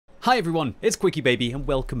Hi everyone, it's QuickyBaby and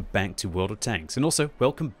welcome back to World of Tanks, and also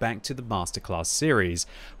welcome back to the Masterclass series,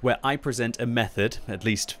 where I present a method, at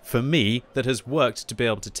least for me, that has worked to be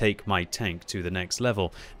able to take my tank to the next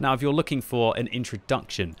level. Now if you're looking for an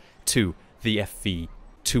introduction to the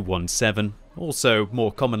FV217, also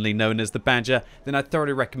more commonly known as the Badger, then I'd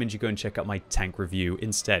thoroughly recommend you go and check out my tank review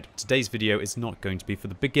instead. Today's video is not going to be for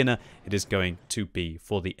the beginner, it is going to be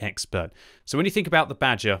for the expert. So when you think about the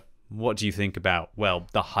Badger, what do you think about? Well,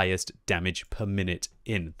 the highest damage per minute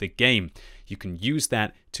in the game. You can use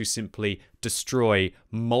that to simply destroy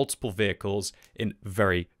multiple vehicles in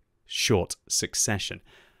very short succession.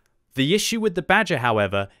 The issue with the Badger,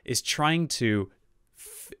 however, is trying to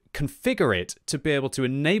configure it to be able to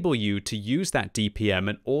enable you to use that DPM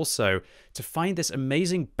and also to find this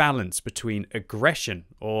amazing balance between aggression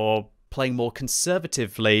or playing more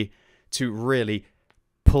conservatively to really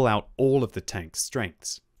pull out all of the tank's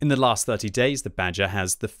strengths. In the last 30 days, the Badger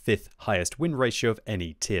has the 5th highest win ratio of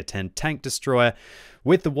any tier 10 tank destroyer,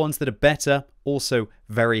 with the ones that are better also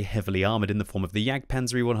very heavily armored in the form of the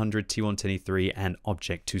Jagdpanzer 100, T123 and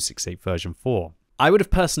Object 268 version 4. I would have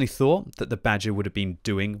personally thought that the Badger would have been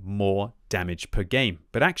doing more damage per game,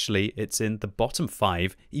 but actually it's in the bottom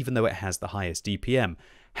 5 even though it has the highest DPM.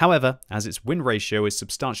 However, as its win ratio is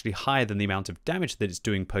substantially higher than the amount of damage that it's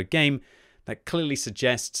doing per game, that clearly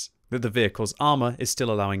suggests that the vehicle's armor is still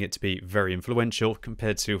allowing it to be very influential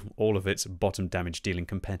compared to all of its bottom damage dealing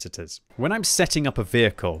competitors. When I'm setting up a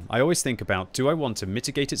vehicle, I always think about, do I want to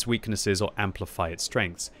mitigate its weaknesses or amplify its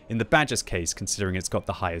strengths? In the Badger's case, considering it's got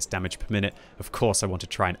the highest damage per minute, of course I want to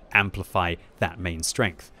try and amplify that main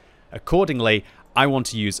strength. Accordingly, I want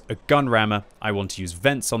to use a gun rammer, I want to use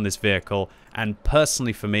vents on this vehicle, and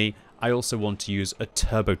personally for me, I also want to use a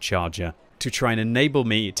turbocharger to try and enable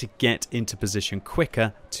me to get into position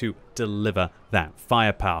quicker to deliver that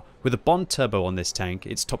firepower. With a Bond turbo on this tank,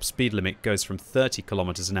 its top speed limit goes from 30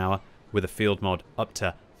 kilometers an hour with a field mod up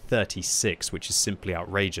to 36, which is simply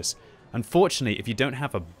outrageous. Unfortunately, if you don't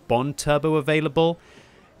have a Bond turbo available,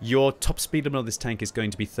 your top speed limit on this tank is going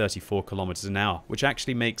to be 34 kilometers an hour, which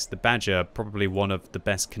actually makes the Badger probably one of the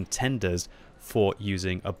best contenders for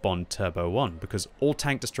using a Bond Turbo 1, because all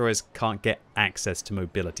tank destroyers can't get access to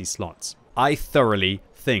mobility slots. I thoroughly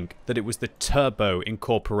think that it was the turbo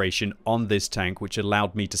incorporation on this tank which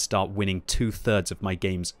allowed me to start winning 2/3 of my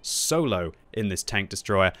games solo in this tank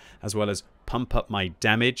destroyer, as well as pump up my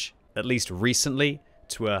damage, at least recently,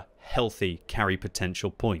 to a healthy carry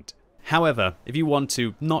potential point. However, if you want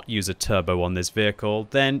to not use a turbo on this vehicle,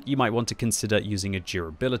 then you might want to consider using a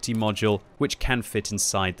durability module, which can fit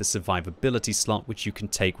inside the survivability slot, which you can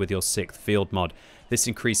take with your 6th field mod. This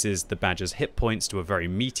increases the Badger's hit points to a very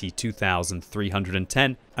meaty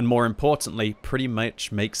 2,310, and more importantly, pretty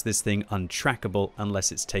much makes this thing untrackable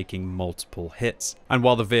unless it's taking multiple hits. And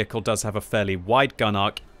while the vehicle does have a fairly wide gun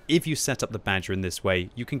arc, if you set up the Badger in this way,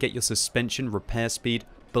 you can get your suspension repair speed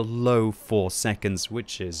below 4 seconds,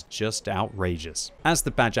 which is just outrageous. As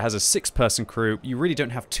the Badger has a 6-person crew, you really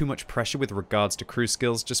don't have too much pressure with regards to crew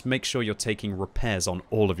skills. Just make sure you're taking repairs on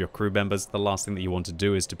all of your crew members. The last thing that you want to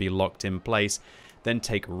do is to be locked in place. Then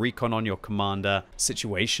take recon on your commander,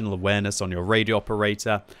 situational awareness on your radio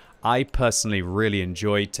operator. I personally really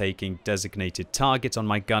enjoy taking designated target on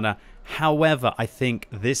my gunner. However, I think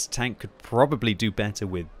this tank could probably do better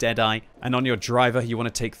with Deadeye. And on your driver, you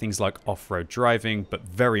want to take things like off-road driving, but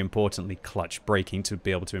very importantly, clutch braking to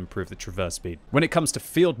be able to improve the traverse speed. When it comes to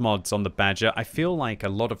field mods on the Badger, I feel like a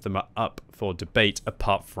lot of them are up for debate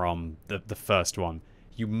apart from the first one.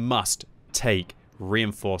 You must take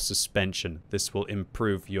reinforced suspension. This will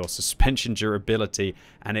improve your suspension durability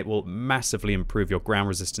and it will massively improve your ground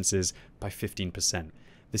resistances by 15%.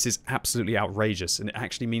 This is absolutely outrageous, and it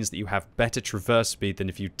actually means that you have better traverse speed than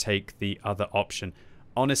if you take the other option.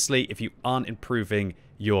 Honestly, if you aren't improving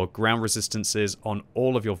your ground resistances on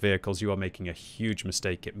all of your vehicles, you are making a huge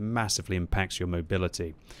mistake. It massively impacts your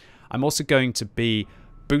mobility. I'm also going to be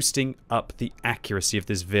boosting up the accuracy of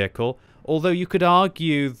this vehicle, although you could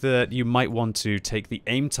argue that you might want to take the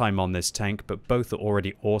aim time on this tank, but both are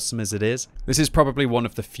already awesome as it is. This is probably one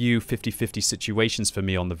of the few 50-50 situations for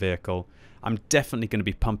me on the vehicle. I'm definitely going to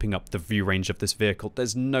be pumping up the view range of this vehicle.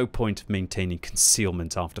 There's no point of maintaining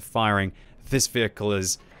concealment after firing. This vehicle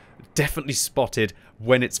is definitely spotted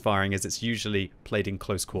when it's firing, as it's usually played in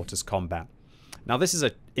close quarters combat. Now this is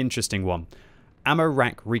an interesting one. Ammo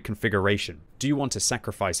rack reconfiguration. Do you want to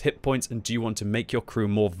sacrifice hit points, and do you want to make your crew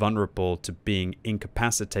more vulnerable to being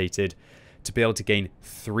incapacitated to be able to gain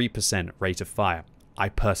 3% rate of fire? I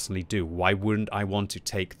personally do. Why wouldn't I want to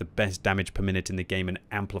take the best damage per minute in the game and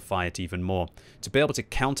amplify it even more? To be able to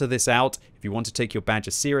counter this out, if you want to take your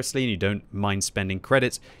Badger seriously and you don't mind spending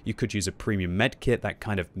credits, you could use a premium medkit that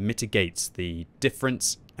kind of mitigates the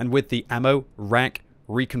difference. And with the ammo rack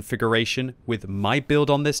reconfiguration with my build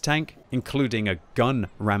on this tank, including a gun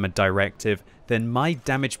rammer directive, then my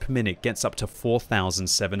damage per minute gets up to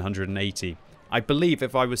 4,780. I believe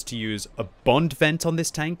if I was to use a bond vent on this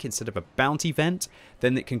tank instead of a bounty vent,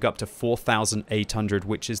 then it can go up to 4,800,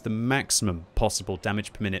 which is the maximum possible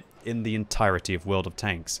damage per minute in the entirety of World of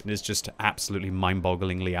Tanks. It is just absolutely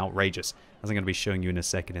mind-bogglingly outrageous, as I'm going to be showing you in a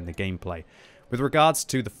second in the gameplay. With regards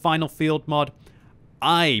to the final field mod,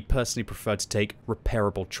 I personally prefer to take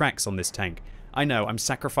repairable tracks on this tank. I know I'm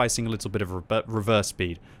sacrificing a little bit of reverse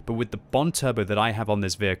speed, but with the Bond Turbo that I have on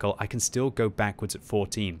this vehicle, I can still go backwards at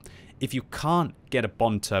 14. If you can't get a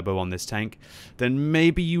Bond Turbo on this tank, then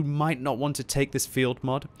maybe you might not want to take this field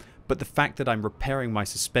mod, but the fact that I'm repairing my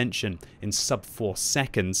suspension in sub 4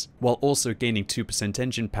 seconds, while also gaining 2%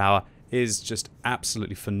 engine power, is just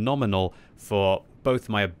absolutely phenomenal for both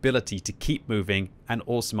my ability to keep moving and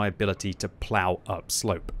also my ability to plow up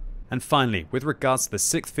slope. And finally, with regards to the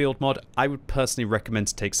 6th field mod, I would personally recommend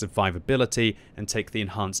to take survivability and take the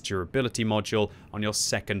enhanced durability module on your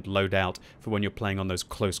second loadout for when you're playing on those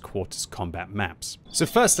close quarters combat maps. So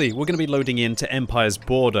firstly, we're going to be loading into Empire's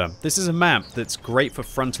Border. This is a map that's great for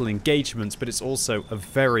frontal engagements, but it's also a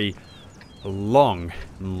very long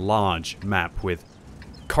and large map with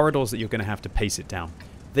corridors that you're going to have to pace it down.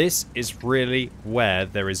 This is really where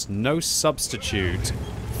there is no substitute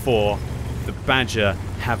for the Badger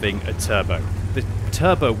having a turbo. The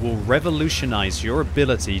turbo will revolutionize your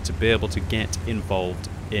ability to be able to get involved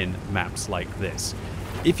in maps like this.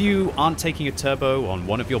 If you aren't taking a turbo on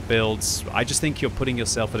one of your builds, I just think you're putting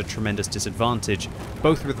yourself at a tremendous disadvantage,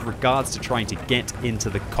 both with regards to trying to get into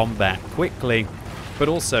the combat quickly, but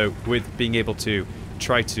also with being able to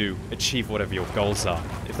try to achieve whatever your goals are.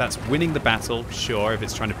 If that's winning the battle, sure. If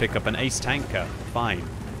it's trying to pick up an ace tanker, fine.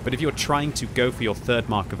 But if you're trying to go for your third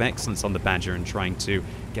mark of excellence on the Badger and trying to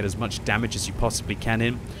get as much damage as you possibly can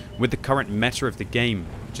in, with the current meta of the game,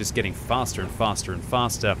 which is getting faster and faster and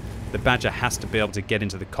faster, the Badger has to be able to get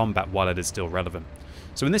into the combat while it is still relevant.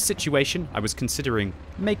 So in this situation, I was considering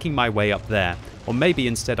making my way up there, or maybe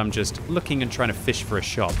instead I'm just looking and trying to fish for a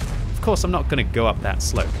shot. Of course, I'm not going to go up that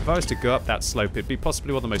slope. If I was to go up that slope, it'd be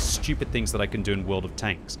possibly one of the most stupid things that I can do in World of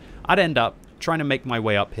Tanks. I'd end up trying to make my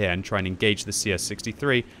way up here and try and engage the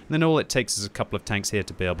CS-63, and then all it takes is a couple of tanks here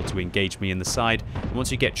to be able to engage me in the side. And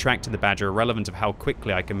once you get tracked to the Badger, irrelevant of how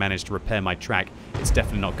quickly I can manage to repair my track, it's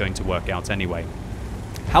definitely not going to work out anyway.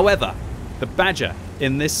 However, the Badger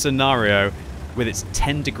in this scenario, with its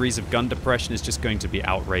 10 degrees of gun depression, is just going to be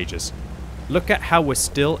outrageous. Look at how we're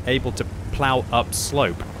still able to plow up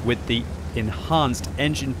slope with the enhanced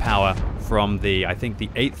engine power from the, I think, the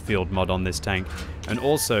 8th field mod on this tank, and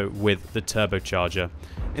also with the turbocharger.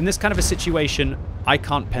 In this kind of a situation, I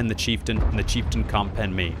can't pen the Chieftain, and the Chieftain can't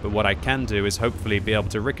pen me. But what I can do is hopefully be able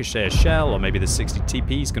to ricochet a shell, or maybe the 60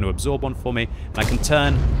 TP is going to absorb one for me, and I can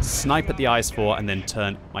turn, snipe at the IS-4, and then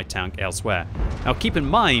turn my tank elsewhere. Now keep in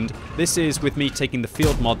mind, this is with me taking the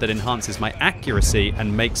field mod that enhances my accuracy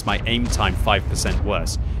and makes my aim time 5%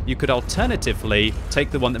 worse. You could alternatively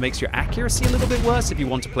take the one that makes your accuracy a little bit worse if you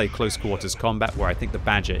want to play close quarters combat, where I think the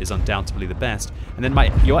Badger is undoubtedly the best, and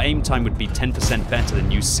then your aim time would be 10% better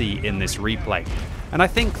than you see in this replay. And I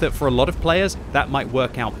think that for a lot of players, that might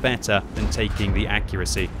work out better than taking the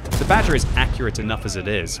accuracy. The Badger is accurate enough as it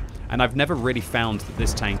is, and I've never really found that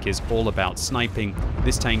this tank is all about sniping.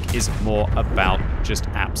 This tank is more about just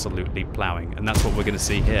absolutely plowing, and that's what we're going to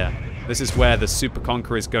see here. This is where the Super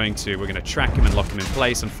Conqueror is going to. We're going to track him and lock him in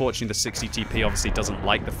place. Unfortunately, the 60 TP obviously doesn't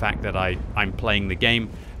like the fact that I'm playing the game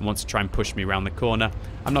and wants to try and push me around the corner.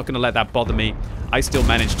 I'm not going to let that bother me. I still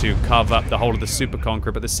manage to carve up the whole of the Super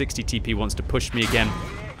Conqueror, but the 60 TP wants to push me again.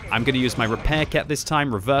 I'm going to use my repair kit this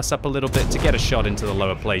time, reverse up a little bit to get a shot into the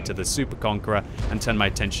lower plate of the Super Conqueror and turn my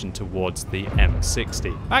attention towards the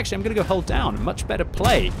M60. Actually, I'm going to go hold down. Much better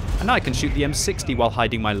play. And now I can shoot the M60 while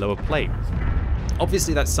hiding my lower plate.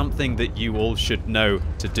 Obviously, that's something that you all should know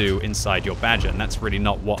to do inside your Badger, and that's really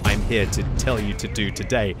not what I'm here to tell you to do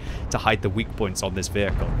today, to hide the weak points on this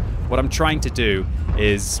vehicle. What I'm trying to do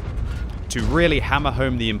is to really hammer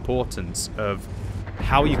home the importance of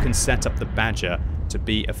how you can set up the Badger to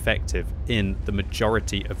be effective in the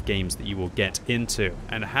majority of games that you will get into,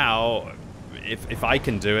 and how, if I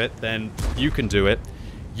can do it, then you can do it.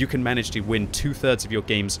 You can manage to win 2/3 of your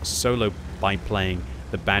games solo by playing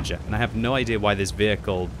the Badger, and I have no idea why this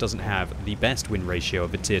vehicle doesn't have the best win ratio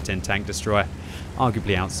of a tier 10 tank destroyer.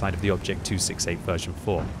 arguably outside of the Object 268 version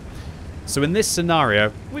 4. So in this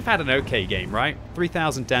scenario, we've had an okay game, right?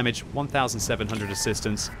 3,000 damage, 1,700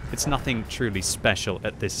 assistance. It's nothing truly special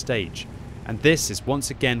at this stage. And this is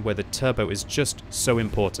once again where the turbo is just so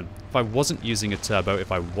important. If I wasn't using a turbo,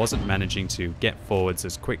 if I wasn't managing to get forwards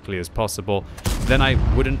as quickly as possible, then I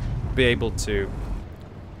wouldn't be able to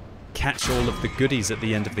catch all of the goodies at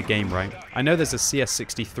the end of the game, right? I know there's a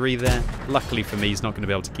CS63 there. Luckily for me, he's not going to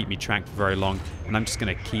be able to keep me tracked for very long, and I'm just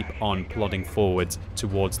going to keep on plodding forwards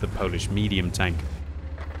towards the Polish medium tank.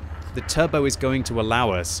 The turbo is going to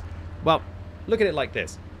allow us, well, look at it like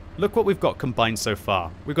this. Look what we've got combined so far.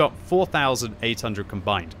 We've got 4,800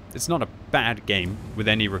 combined. It's not a bad game with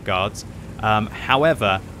any regards.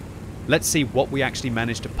 However, let's see what we actually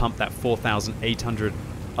managed to pump that 4,800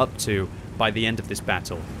 up to by the end of this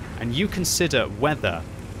battle. And you consider whether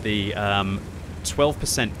the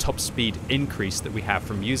 12% top speed increase that we have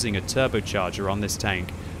from using a turbocharger on this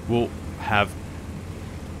tank will have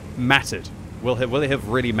mattered. Will it have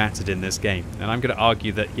really mattered in this game? And I'm going to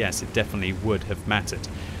argue that yes, it definitely would have mattered.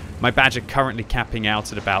 My Badger currently capping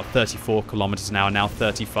out at about 34 kilometers an hour, now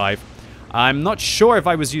 35. I'm not sure if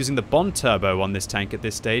I was using the Bond turbo on this tank at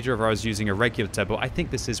this stage or if I was using a regular turbo. I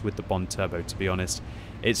think this is with the Bond turbo, to be honest.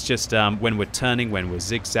 It's just when we're turning, when we're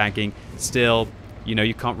zigzagging, still, you know,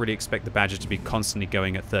 you can't really expect the Badger to be constantly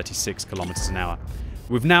going at 36 kilometers an hour.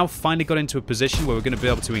 We've now finally got into a position where we're going to be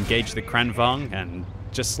able to engage the Kranvang, and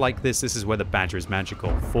just like this is where the Badger is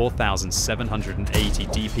magical. 4,780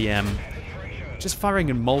 DPM. Just firing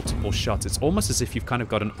in multiple shots. It's almost as if you've kind of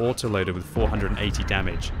got an autoloader with 480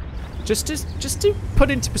 damage. Just to put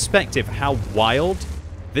into perspective how wild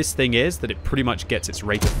this thing is, that it pretty much gets its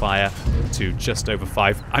rate of fire to just over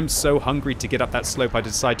 5. I'm so hungry to get up that slope, I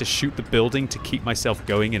decide to shoot the building to keep myself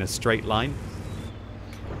going in a straight line.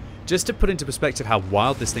 Just to put into perspective how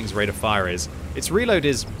wild this thing's rate of fire is, its reload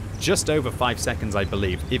is just over 5 seconds, I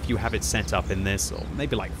believe, if you have it set up in this, or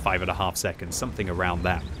maybe like 5.5 seconds, something around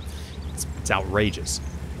that. It's outrageous.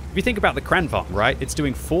 If you think about the Kranvang, right, it's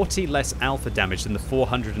doing 40 less alpha damage than the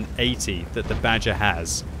 480 that the Badger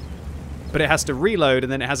has. But it has to reload,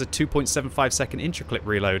 and then it has a 2.75 second intraclip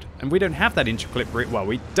reload. And we don't have that intraclip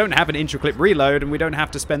we don't have an intraclip reload, and we don't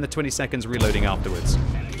have to spend the 20 seconds reloading afterwards.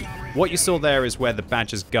 What you saw there is where the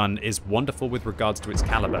Badger's gun is wonderful with regards to its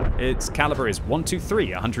caliber. Its caliber is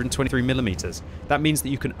 123, 123 millimeters. That means that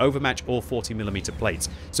you can overmatch all 40 millimeter plates.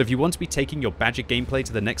 So if you want to be taking your Badger gameplay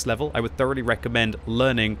to the next level, I would thoroughly recommend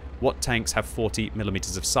learning what tanks have 40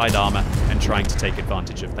 millimeters of side armor and trying to take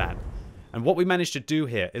advantage of that. And what we managed to do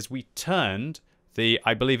here is we turned the,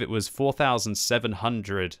 I believe it was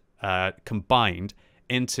 4,700 combined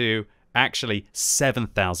into actually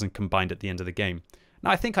 7,000 combined at the end of the game. Now,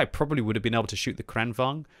 I think I probably would have been able to shoot the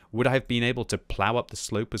Kranvang. Would I have been able to plow up the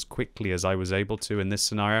slope as quickly as I was able to in this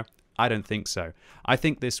scenario? I don't think so. I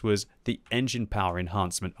think this was the engine power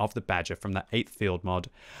enhancement of the Badger from that 8th field mod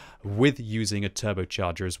with using a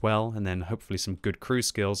turbocharger as well, and then hopefully some good cruise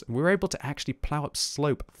skills. And we were able to actually plow up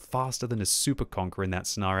slope faster than a Super Conqueror in that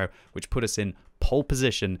scenario, which put us in pole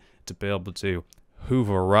position to be able to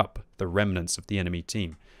hoover up the remnants of the enemy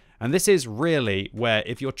team. And this is really where,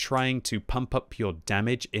 if you're trying to pump up your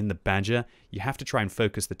damage in the Badger, you have to try and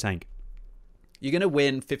focus the tank. You're going to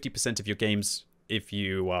win 50% of your games if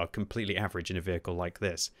you are completely average in a vehicle like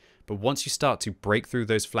this. But once you start to break through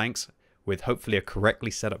those flanks with hopefully a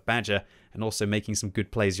correctly set up Badger and also making some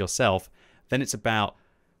good plays yourself, then it's about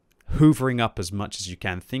hoovering up as much as you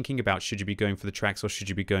can, thinking about should you be going for the tracks or should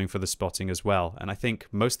you be going for the spotting as well. And I think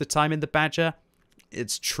most of the time in the Badger,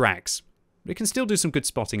 it's tracks. We can still do some good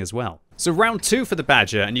spotting as well. So round 2 for the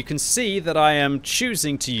Badger, and you can see that I am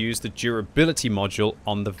choosing to use the durability module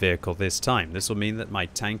on the vehicle this time. This will mean that my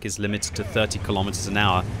tank is limited to 30 kilometers an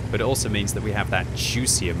hour, but it also means that we have that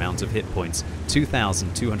juicy amount of hit points,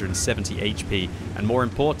 2,270 HP, and more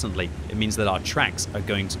importantly, it means that our tracks are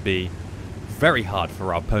going to be very hard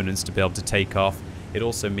for our opponents to be able to take off. It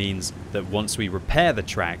also means that once we repair the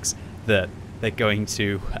tracks, that they're going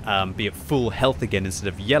to be at full health again instead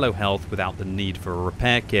of yellow health without the need for a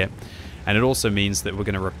repair kit. And it also means that we're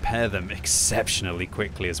going to repair them exceptionally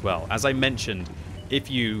quickly as well. As I mentioned,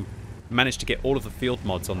 if you manage to get all of the field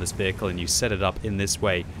mods on this vehicle and you set it up in this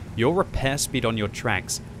way, your repair speed on your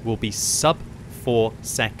tracks will be sub 4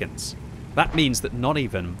 seconds. That means that not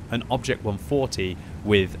even an Object 140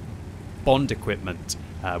 with Bond equipment,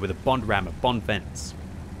 with a Bond rammer, Bond vents,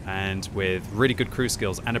 and with really good crew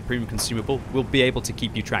skills and a premium consumable will be able to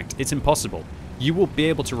keep you tracked. It's impossible. You will be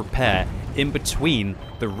able to repair in between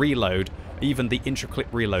the reload, even the intraclip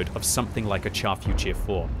reload of something like a Char Future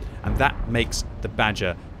 4. And that makes the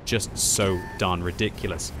Badger just so darn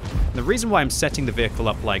ridiculous. And the reason why I'm setting the vehicle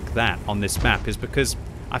up like that on this map is because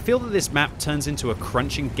I feel that this map turns into a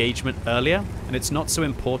crunch engagement earlier, and it's not so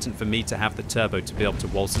important for me to have the turbo to be able to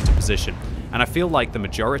waltz into position. And I feel like the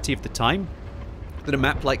majority of the time that a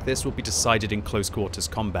map like this will be decided in close quarters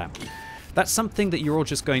combat. That's something that you're all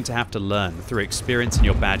just going to have to learn through experience in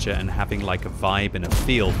your Badger and having like a vibe and a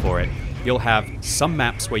feel for it. You'll have some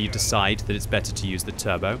maps where you decide that it's better to use the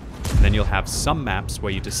turbo, and then you'll have some maps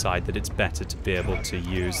where you decide that it's better to be able to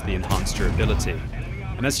use the enhanced durability.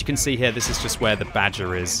 And as you can see here, this is just where the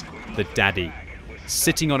Badger is, the daddy,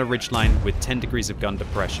 sitting on a ridgeline with 10 degrees of gun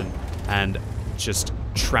depression and just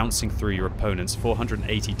trouncing through your opponents,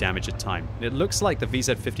 480 damage a time. It looks like the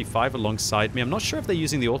VZ55 alongside me. I'm not sure if they're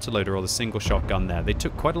using the autoloader or the single shotgun there. They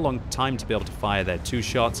took quite a long time to be able to fire their 2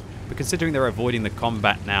 shots, but considering they're avoiding the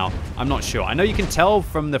combat now, I'm not sure. I know you can tell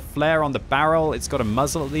from the flare on the barrel, it's got a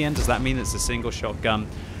muzzle at the end. Does that mean it's a single shotgun?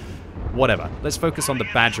 Whatever. Let's focus on the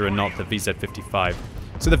Badger and not the VZ55.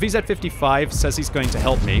 So the VZ55 says he's going to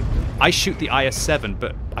help me. I shoot the IS-7,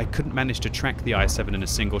 but I couldn't manage to track the IS-7 in a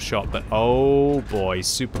single shot. But oh boy,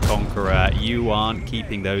 Super Conqueror, you aren't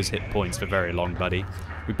keeping those hit points for very long, buddy.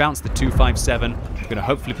 We bounce the 257. We're going to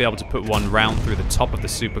hopefully be able to put one round through the top of the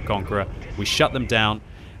Super Conqueror. We shut them down,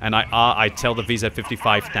 and I tell the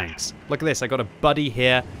VZ55 thanks. Look at this, I got a buddy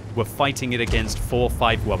here. We're fighting it against 4,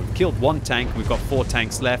 5, well, we've killed 1 tank, we've got 4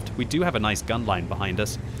 tanks left. We do have a nice gun line behind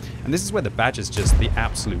us. And this is where the Badger's just the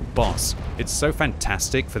absolute boss. It's so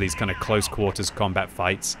fantastic for these kind of close quarters combat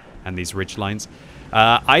fights and these ridge lines.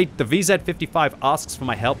 The VZ55 asks for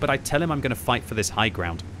my help, but I tell him I'm going to fight for this high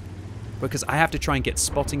ground. Because I have to try and get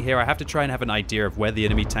spotting here, I have to try and have an idea of where the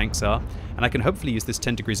enemy tanks are, and I can hopefully use this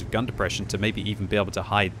 10 degrees of gun depression to maybe even be able to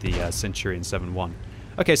hide the Centurion 7-1.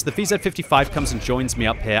 Okay, so the VZ55 comes and joins me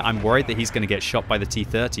up here. I'm worried that he's going to get shot by the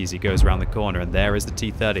T-30 as he goes around the corner, and there is the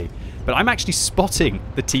T-30. But I'm actually spotting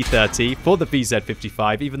the T-30 for the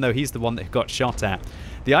VZ55, even though he's the one that got shot at.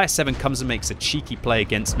 The IS-7 comes and makes a cheeky play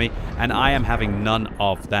against me, and I am having none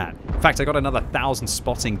of that. In fact, I got another 1,000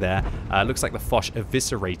 spotting there. Looks like the Foch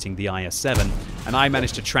eviscerating the IS-7, and I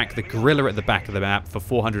managed to track the gorilla at the back of the map for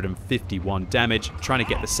 451 damage. Trying to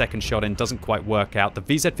get the second shot in, doesn't quite work out. The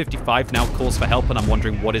VZ55 now calls for help, and I'm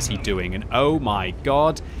wondering what is he doing, and oh my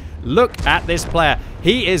god. Look at this player.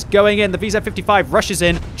 He is going in. The VZ55 rushes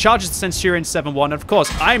in, charges the Centurion 7-1. And of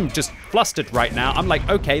course, I'm just flustered right now. I'm like,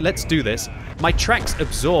 okay, let's do this. My tracks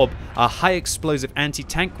absorb a high explosive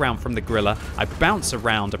anti-tank round from the gorilla. I bounce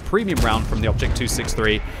around a premium round from the Object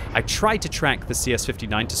 263. I try to track the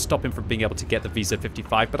CS59 to stop him from being able to get the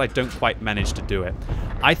VZ55, but I don't quite manage to do it.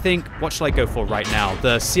 I think, what shall I go for right now?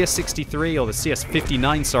 The CS63 or the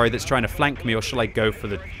CS59, sorry, that's trying to flank me, or shall I go for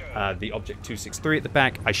the Object 263 at the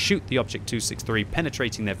back? I shoot the Object 263,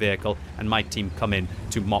 penetrating their vehicle, and my team come in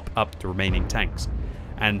to mop up the remaining tanks.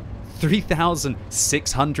 And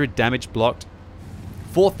 3,600 damage blocked,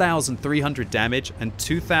 4,300 damage, and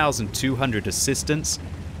 2,200 assistance.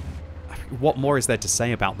 What more is there to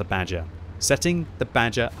say about the Badger? Setting the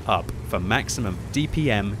Badger up for maximum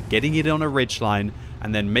DPM, getting it on a ridgeline,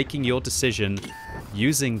 and then making your decision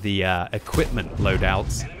using the equipment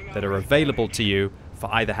loadouts that are available to you for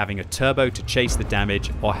either having a turbo to chase the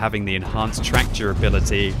damage or having the enhanced track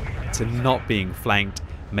durability to not being flanked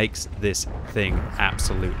makes this thing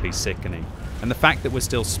absolutely sickening. And the fact that we're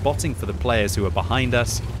still spotting for the players who are behind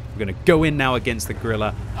us, we're going to go in now against the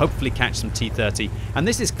gorilla, hopefully catch some T-30, and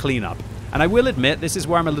this is cleanup. And I will admit, this is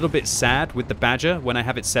where I'm a little bit sad with the Badger when I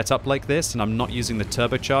have it set up like this and I'm not using the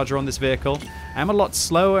turbocharger on this vehicle. I'm a lot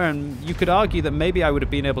slower, and you could argue that maybe I would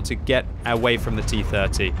have been able to get away from the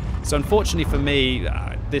T-30. So unfortunately for me,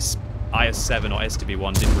 this IS-7 or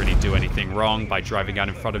STB-1 didn't really do anything wrong by driving out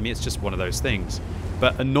in front of me. It's just one of those things.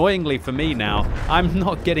 But annoyingly for me now, I'm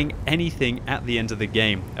not getting anything at the end of the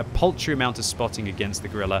game. A paltry amount of spotting against the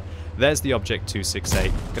gorilla. There's the Object 268.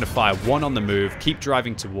 Going to fire one on the move, keep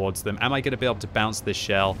driving towards them. Am I going to be able to bounce this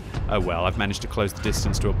shell? Oh well, I've managed to close the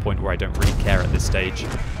distance to a point where I don't really care at this stage.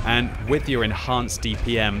 And with your enhanced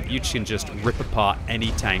DPM, you can just rip apart any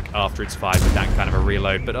tank after it's fired with that kind of a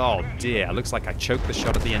reload. But oh dear, looks like I choked the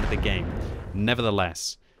shot at the end of the game.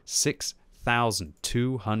 Nevertheless,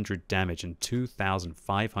 6,200 damage and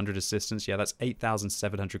 2,500 assistance. Yeah, that's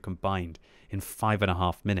 8,700 combined in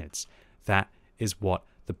 5.5 minutes. That is what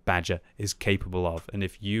the Badger is capable of. And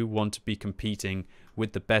if you want to be competing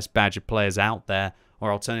with the best Badger players out there,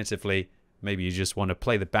 or alternatively, maybe you just want to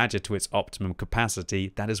play the Badger to its optimum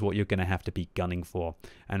capacity, that is what you're going to have to be gunning for.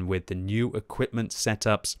 And with the new equipment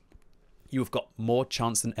setups, you've got more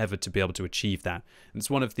chance than ever to be able to achieve that. And it's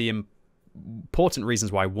one of the important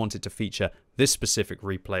reasons why I wanted to feature this specific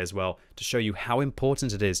replay as well, to show you how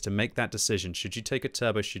important it is to make that decision. Should you take a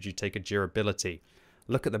turbo? Should you take a durability?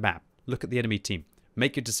 Look at the map. Look at the enemy team.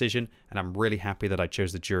 Make your decision, and I'm really happy that I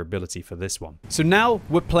chose the durability for this one. So now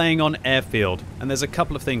we're playing on airfield, and there's a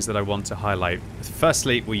couple of things that I want to highlight.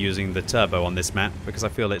 Firstly, we're using the turbo on this map because I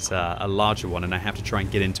feel it's a larger one and I have to try and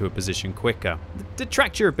get into a position quicker. The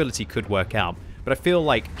track durability could work out, but I feel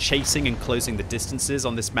like chasing and closing the distances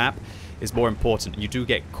on this map is more important. You do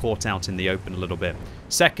get caught out in the open a little bit.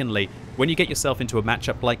 Secondly, when you get yourself into a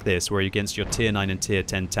matchup like this where you're against your tier 9 and tier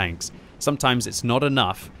 10 tanks, sometimes it's not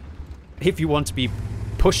enough if you want to be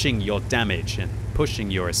pushing your damage and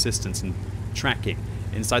pushing your assistance and tracking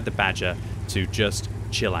inside the Badger to just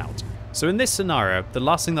chill out. So in this scenario, the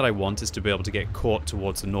last thing that I want is to be able to get caught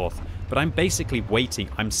towards the north, but I'm basically waiting,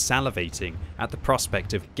 I'm salivating at the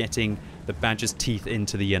prospect of getting the Badger's teeth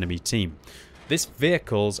into the enemy team. This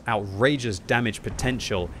vehicle's outrageous damage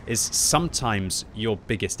potential is sometimes your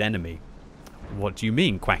biggest enemy. What do you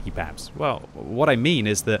mean, QuickyBabs? Well, what I mean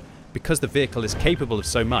is that because the vehicle is capable of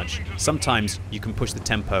so much, sometimes you can push the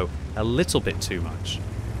tempo a little bit too much.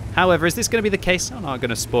 However, is this going to be the case? I'm not going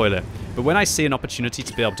to spoil it. But when I see an opportunity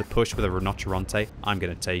to be able to push with a Rinoceronte, I'm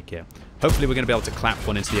going to take it. Hopefully we're going to be able to clap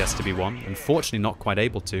one into the STB1. Unfortunately, not quite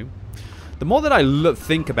able to. The more that I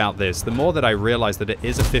think about this, the more that I realize that it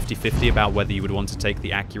is a 50-50 about whether you would want to take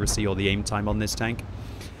the accuracy or the aim time on this tank.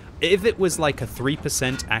 If it was like a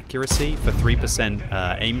 3% accuracy for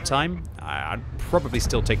 3% aim time, I'd probably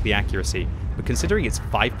still take the accuracy. But considering it's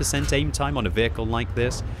 5% aim time on a vehicle like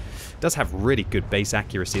this, it does have really good base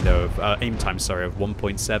accuracy though, of aim time, sorry, of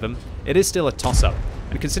 1.7. It is still a toss-up.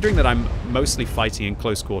 And considering that I'm mostly fighting in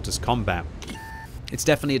close quarters combat, it's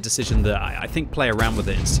definitely a decision that I think play around with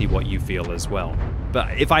it and see what you feel as well.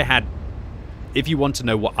 But if you want to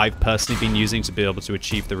know what I've personally been using to be able to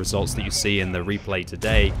achieve the results that you see in the replay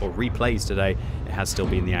today, or replays today, it has still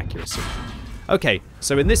been the accuracy. Okay,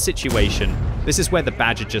 so in this situation, this is where the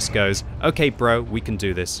Badger just goes, okay bro, we can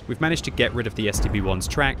do this. We've managed to get rid of the STB1's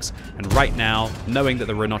tracks, and right now, knowing that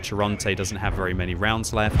the Rinoceronte doesn't have very many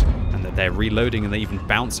rounds left, and that they're reloading and they even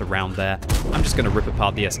bounce around there, I'm just going to rip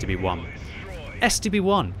apart the STB1.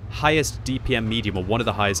 STB1, highest DPM medium, or one of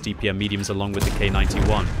the highest DPM mediums along with the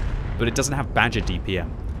K91. But it doesn't have Badger DPM.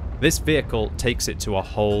 This vehicle takes it to a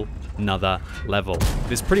whole nother level.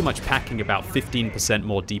 It's pretty much packing about 15%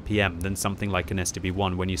 more DPM than something like an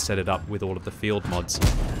STB1 when you set it up with all of the field mods.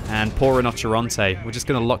 And poor Rinoceronte, we're just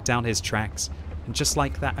going to lock down his tracks. And just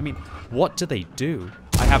like that, I mean, what do they do?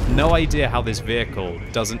 I have no idea how this vehicle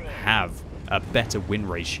doesn't have a better win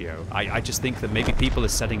ratio. I just think that maybe people are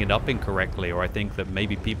setting it up incorrectly, or I think that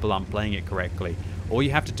maybe people aren't playing it correctly. All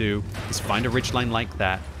you have to do is find a ridgeline like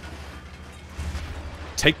that,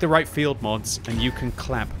 take the right field mods, and you can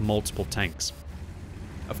clap multiple tanks.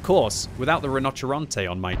 Of course, without the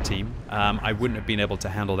Rinoceronte on my team, I wouldn't have been able to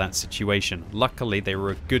handle that situation. Luckily, they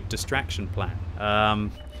were a good distraction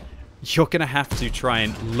plan. You're going to have to try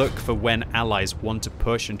and look for when allies want to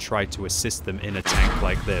push and try to assist them in a tank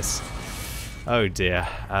like this. Oh dear.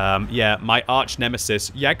 Yeah, my arch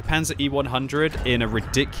nemesis, Jagdpanzer E100 in a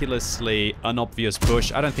ridiculously unobvious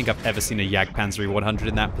push. I don't think I've ever seen a Jagdpanzer E100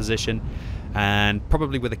 in that position. And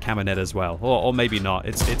probably with a Caminet as well. Or maybe not.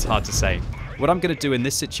 It's hard to say. What I'm going to do in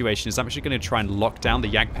this situation is I'm actually going to try and lock down the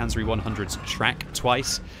Jagdpanzer E100's track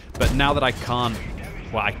twice. But now that I can't...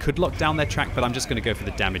 Well, I could lock down their track, but I'm just going to go for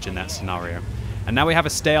the damage in that scenario. And now we have a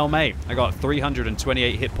stalemate. I got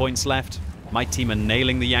 328 hit points left. My team are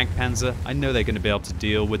nailing the Jagdpanzer. I know they're going to be able to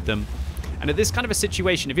deal with them. And at this kind of a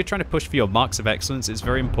situation, if you're trying to push for your marks of excellence, it's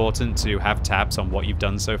very important to have tabs on what you've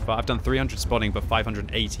done so far. I've done 300 spotting, but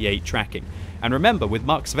 588 tracking. And remember, with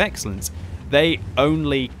marks of excellence, they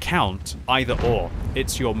only count either or.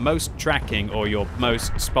 It's your most tracking or your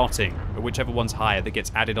most spotting, or whichever one's higher, that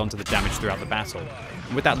gets added onto the damage throughout the battle.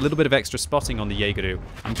 And with that little bit of extra spotting on the Jaegeru,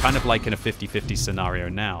 I'm kind of like in a 50-50 scenario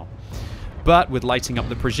now. But with lighting up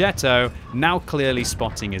the Progetto, now clearly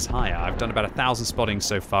spotting is higher. I've done about 1,000 spotting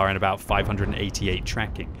so far and about 588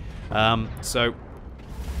 tracking. So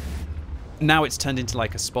now it's turned into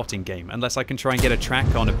like a spotting game. Unless I can try and get a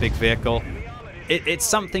track on a big vehicle. It's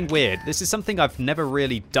something weird. This is something I've never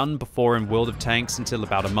really done before in World of Tanks until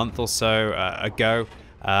about a month or so ago,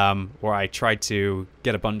 where I tried to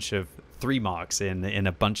get a bunch of 3 marks in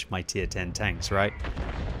a bunch of my tier 10 tanks, right?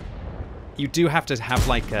 You do have to have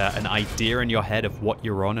like an idea in your head of what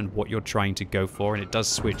you're on and what you're trying to go for, and it does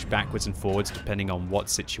switch backwards and forwards depending on what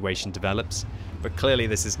situation develops. But clearly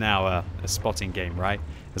this is now a spotting game, right?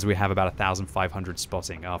 As we have about 1,500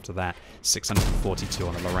 spotting after that, 642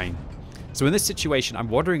 on the Lorraine. So in this situation, I'm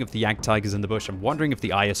wondering if the Yag Tiger's in the bush. I'm wondering if the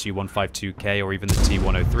ISU-152K or even the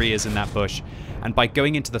T-103 is in that bush. And by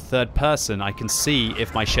going into the third person, I can see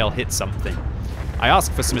if my shell hits something. I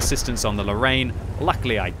ask for some assistance on the Lorraine.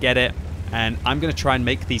 Luckily, I get it. And I'm going to try and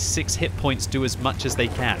make these 6 hit points do as much as they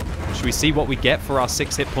can. Should we see what we get for our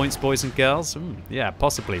 6 hit points, boys and girls? Yeah,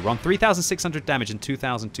 possibly. We're on 3,600 damage and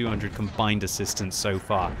 2,200 combined assistance so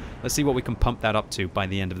far. Let's see what we can pump that up to by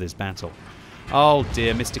the end of this battle. Oh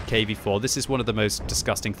dear, Mr. KV4. This is one of the most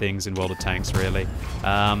disgusting things in World of Tanks, really.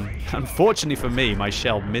 Unfortunately for me, my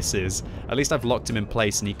shell misses. At least I've locked him in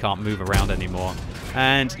place and he can't move around anymore.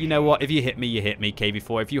 And you know what? If you hit me, you hit me,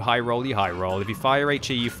 KV4. If you high roll, you high roll. If you fire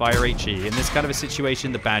HE, you fire HE. In this kind of a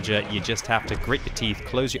situation, the Badger, you just have to grit your teeth,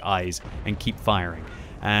 close your eyes, and keep firing.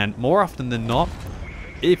 And more often than not,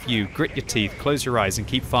 if you grit your teeth, close your eyes, and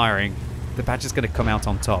keep firing, the Badger's going to come out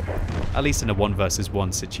on top. At least in a 1 versus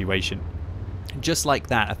 1 situation. Just like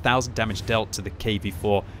that, 1,000 damage dealt to the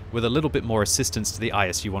KV4 with a little bit more assistance to the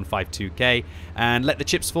ISU-152K. And let the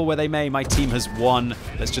chips fall where they may, my team has won.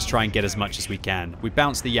 Let's just try and get as much as we can. We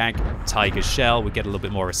bounce the Yag Tiger's shell, we get a little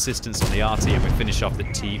bit more assistance on the RT, and we finish off the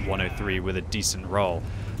T-103 with a decent roll,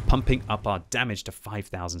 pumping up our damage to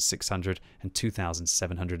 5,600 and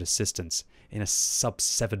 2,700 assistance in a sub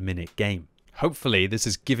 7-minute game. Hopefully this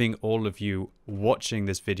is giving all of you watching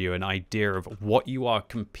this video an idea of what you are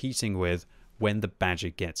competing with when the Badger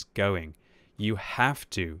gets going. You have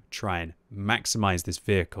to try and maximize this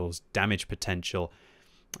vehicle's damage potential,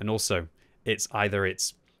 and also it's either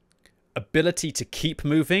its ability to keep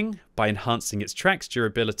moving by enhancing its track's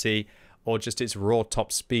durability, or just its raw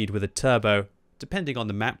top speed with a turbo, depending on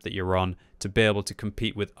the map that you're on, to be able to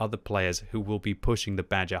compete with other players who will be pushing the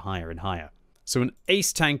Badger higher and higher. So an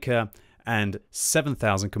ace tanker and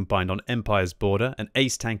 7,000 combined on Empire's border, an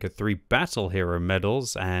ace tanker 3 battle hero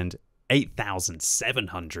medals, and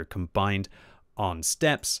 8,700 combined on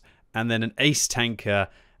steps, and then an ace tanker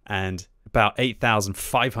and about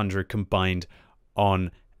 8,500 combined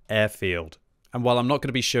on airfield. And while I'm not going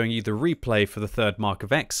to be showing you the replay for the 3rd Mark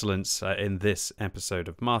of Excellence in this episode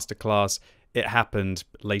of Masterclass, it happened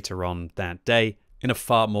later on that day in a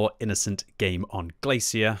far more innocent game on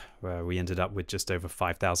Glacier, where we ended up with just over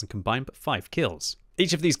 5,000 combined, but 5 kills.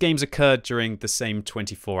 Each of these games occurred during the same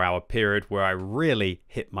 24-hour period where I really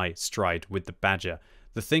hit my stride with the Badger.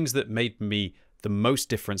 The things that made me the most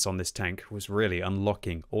difference on this tank was really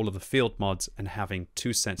unlocking all of the field mods and having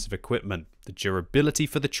 2 sets of equipment. The durability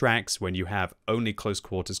for the tracks when you have only close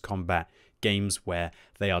quarters combat, games where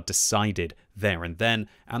they are decided there and then,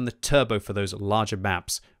 and the turbo for those larger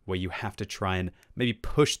maps where you have to try and maybe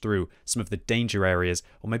push through some of the danger areas,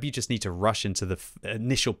 or maybe you just need to rush into the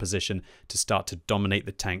initial position to start to dominate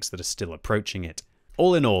the tanks that are still approaching it.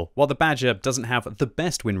 All in all, while the Badger doesn't have the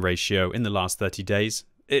best win ratio in the last 30 days,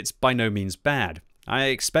 it's by no means bad. I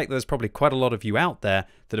expect there's probably quite a lot of you out there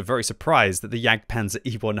that are very surprised that the Jagdpanzer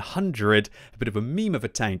E100, a bit of a meme of a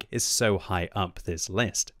tank, is so high up this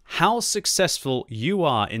list. How successful you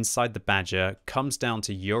are inside the Badger comes down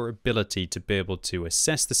to your ability to be able to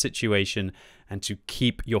assess the situation and to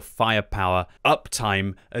keep your firepower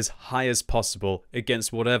uptime as high as possible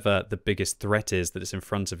against whatever the biggest threat is that is in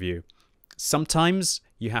front of you. Sometimes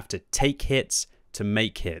you have to take hits to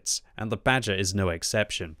make hits, and the Badger is no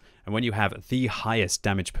exception. And when you have the highest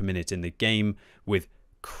damage per minute in the game, with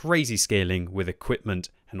crazy scaling with equipment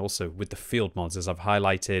and also with the field mods as I've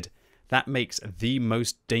highlighted, that makes the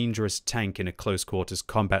most dangerous tank in a close quarters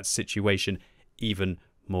combat situation even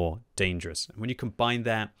more dangerous. And when you combine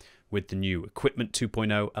that with the new Equipment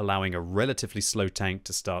 2.0 allowing a relatively slow tank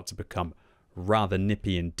to start to become rather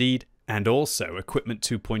nippy indeed, and also Equipment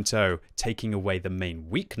 2.0 taking away the main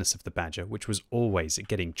weakness of the Badger, which was always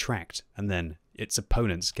getting tracked, and then its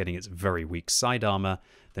opponents getting its very weak side armor,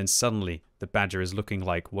 then suddenly the Badger is looking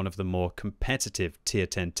like one of the more competitive tier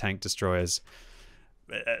 10 tank destroyers,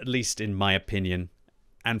 at least in my opinion,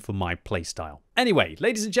 and for my playstyle. Anyway,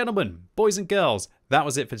 ladies and gentlemen, boys and girls, that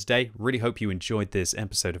was it for today. Really hope you enjoyed this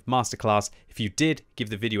episode of Masterclass. If you did, give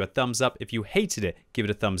the video a thumbs up. If you hated it, give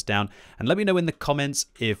it a thumbs down. And let me know in the comments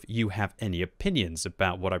if you have any opinions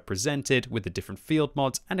about what I presented with the different field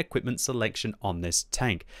mods and equipment selection on this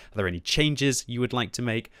tank. Are there any changes you would like to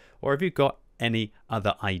make? Or have you got any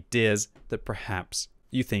other ideas that perhaps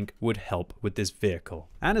you think would help with this vehicle?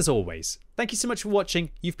 And as always, thank you so much for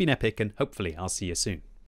watching. You've been epic, and hopefully I'll see you soon.